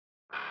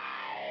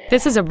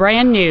This is a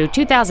brand new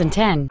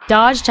 2010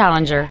 Dodge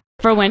Challenger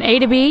for when A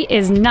to B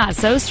is not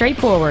so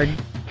straightforward.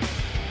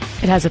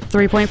 It has a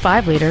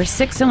 3.5-liter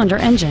six-cylinder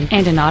engine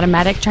and an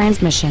automatic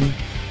transmission.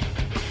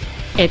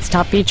 Its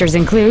top features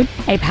include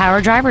a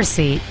power driver's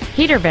seat,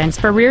 heater vents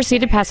for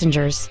rear-seated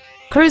passengers,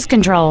 cruise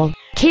control,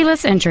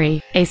 keyless entry,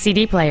 a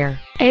CD player,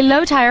 a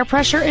low tire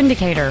pressure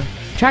indicator,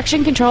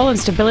 traction control and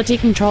stability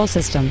control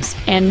systems,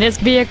 and this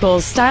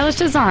vehicle's stylish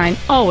design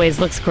always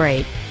looks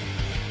great.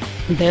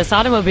 This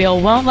automobile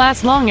won't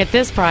last long at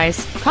this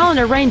price. Call and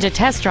arrange a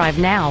test drive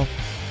now.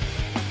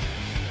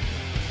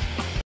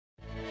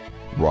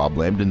 Rob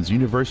Lambdin's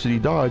University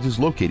Dodge is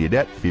located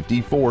at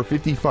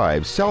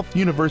 5455 South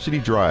University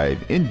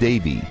Drive in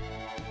Davie.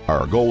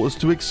 Our goal is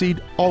to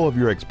exceed all of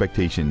your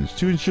expectations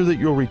to ensure that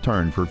you'll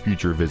return for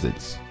future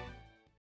visits.